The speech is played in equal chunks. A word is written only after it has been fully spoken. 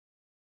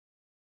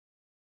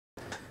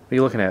What are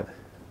you looking at?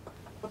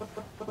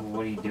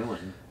 What are you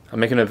doing?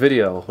 I'm making a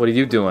video. What are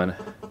you doing?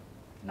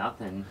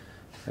 Nothing.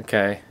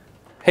 Okay.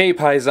 Hey,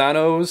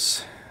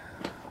 paisanos.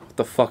 What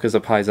the fuck is a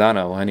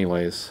paisano,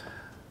 anyways?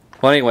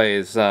 Well,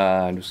 anyways,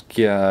 I'm just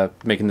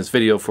making this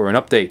video for an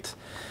update.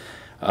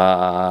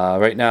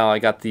 Right now, I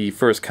got the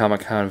first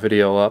Comic-Con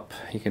video up.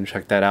 You can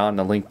check that out in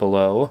the link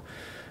below.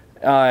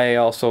 I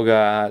also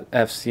got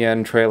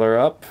FCN trailer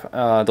up.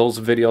 Those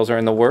videos are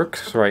in the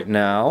works right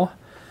now.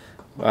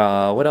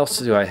 What else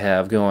do I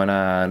have going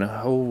on?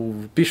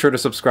 Oh, be sure to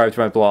subscribe to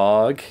my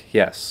blog.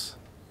 Yes,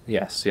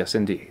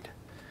 indeed.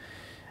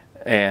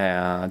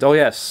 And, oh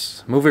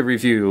yes, movie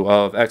review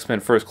of X-Men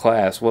First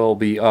Class will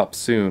be up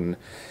soon.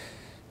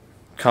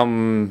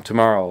 Come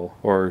tomorrow,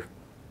 or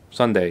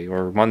Sunday,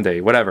 or Monday,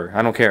 whatever.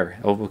 I don't care.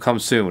 It will come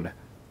soon.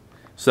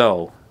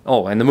 So,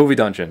 oh, and the movie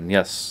dungeon.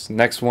 Yes,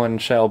 next one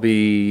shall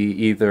be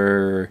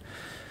either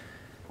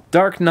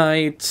Dark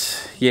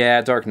Knight. Yeah,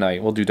 Dark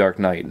Knight. We'll do Dark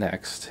Knight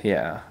next.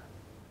 Yeah.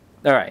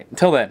 Alright,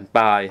 until then,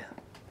 bye.